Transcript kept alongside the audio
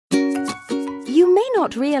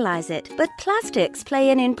not realize it, but plastics play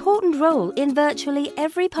an important role in virtually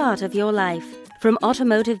every part of your life. From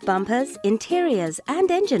automotive bumpers, interiors and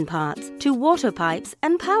engine parts, to water pipes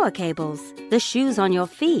and power cables, the shoes on your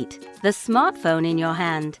feet, the smartphone in your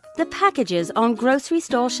hand, the packages on grocery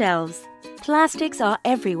store shelves. Plastics are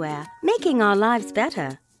everywhere, making our lives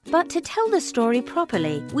better. But to tell the story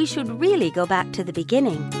properly, we should really go back to the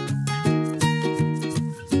beginning.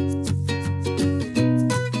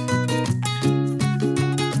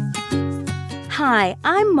 Hi,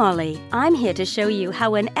 I'm Molly. I'm here to show you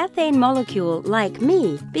how an ethane molecule, like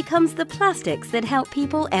me, becomes the plastics that help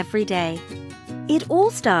people every day. It all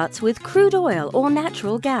starts with crude oil or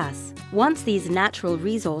natural gas. Once these natural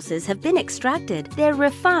resources have been extracted, they're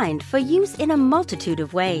refined for use in a multitude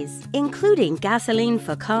of ways, including gasoline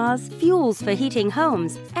for cars, fuels for heating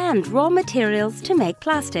homes, and raw materials to make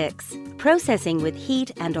plastics. Processing with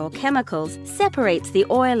heat and/or chemicals separates the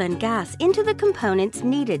oil and gas into the components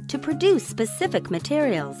needed to produce specific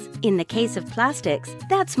materials. In the case of plastics,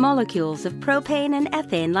 that's molecules of propane and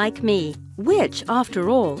ethane like me, which,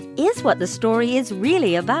 after all, is what the story is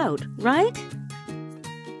really about, right?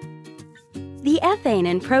 The ethane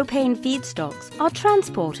and propane feedstocks are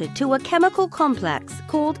transported to a chemical complex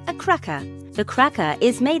called a cracker. The cracker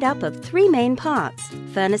is made up of three main parts: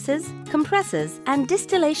 furnaces, compressors, and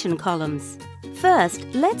distillation columns. First,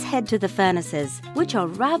 let's head to the furnaces, which are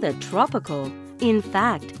rather tropical. In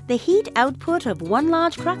fact, the heat output of one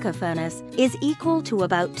large cracker furnace is equal to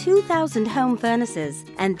about 2,000 home furnaces,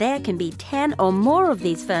 and there can be 10 or more of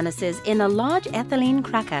these furnaces in a large ethylene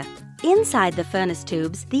cracker. Inside the furnace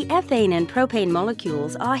tubes, the ethane and propane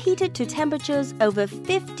molecules are heated to temperatures over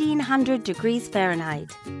 1,500 degrees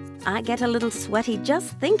Fahrenheit. I get a little sweaty just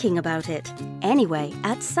thinking about it. Anyway,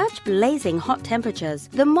 at such blazing hot temperatures,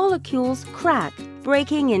 the molecules crack,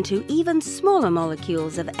 breaking into even smaller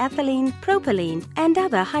molecules of ethylene, propylene, and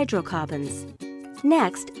other hydrocarbons.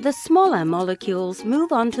 Next, the smaller molecules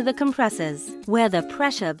move on to the compressors, where the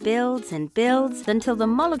pressure builds and builds until the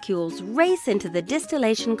molecules race into the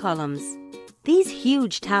distillation columns. These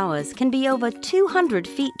huge towers can be over 200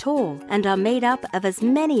 feet tall and are made up of as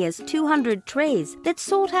many as 200 trays that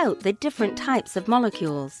sort out the different types of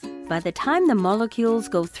molecules. By the time the molecules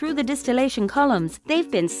go through the distillation columns,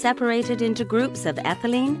 they've been separated into groups of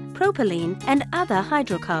ethylene, propylene, and other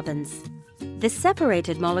hydrocarbons. The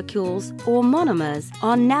separated molecules, or monomers,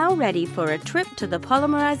 are now ready for a trip to the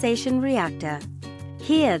polymerization reactor.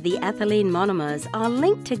 Here, the ethylene monomers are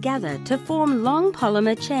linked together to form long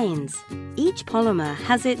polymer chains. Each polymer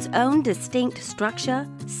has its own distinct structure,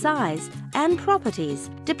 size, and properties,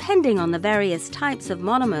 depending on the various types of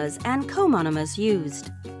monomers and comonomers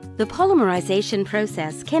used. The polymerization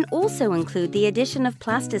process can also include the addition of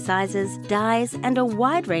plasticizers, dyes, and a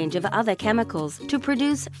wide range of other chemicals to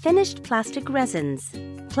produce finished plastic resins.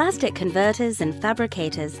 Plastic converters and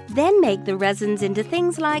fabricators then make the resins into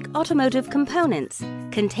things like automotive components,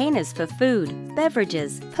 containers for food,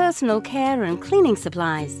 beverages, personal care and cleaning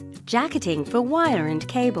supplies, jacketing for wire and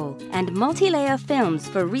cable, and multi-layer films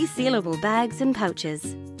for resealable bags and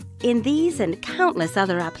pouches. In these and countless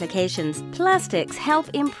other applications, plastics help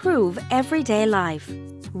improve everyday life.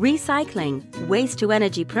 Recycling,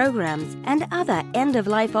 waste-to-energy programs, and other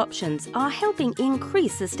end-of-life options are helping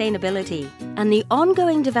increase sustainability, and the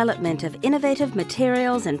ongoing development of innovative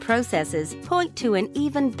materials and processes point to an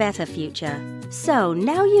even better future. So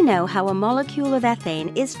now you know how a molecule of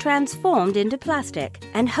ethane is transformed into plastic,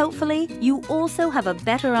 and hopefully you also have a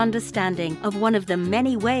better understanding of one of the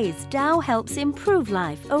many ways Dow helps improve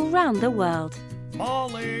life around the world.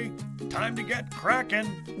 Molly, time to get cracking.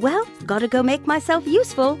 Well, gotta go make myself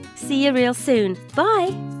useful. See you real soon.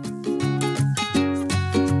 Bye!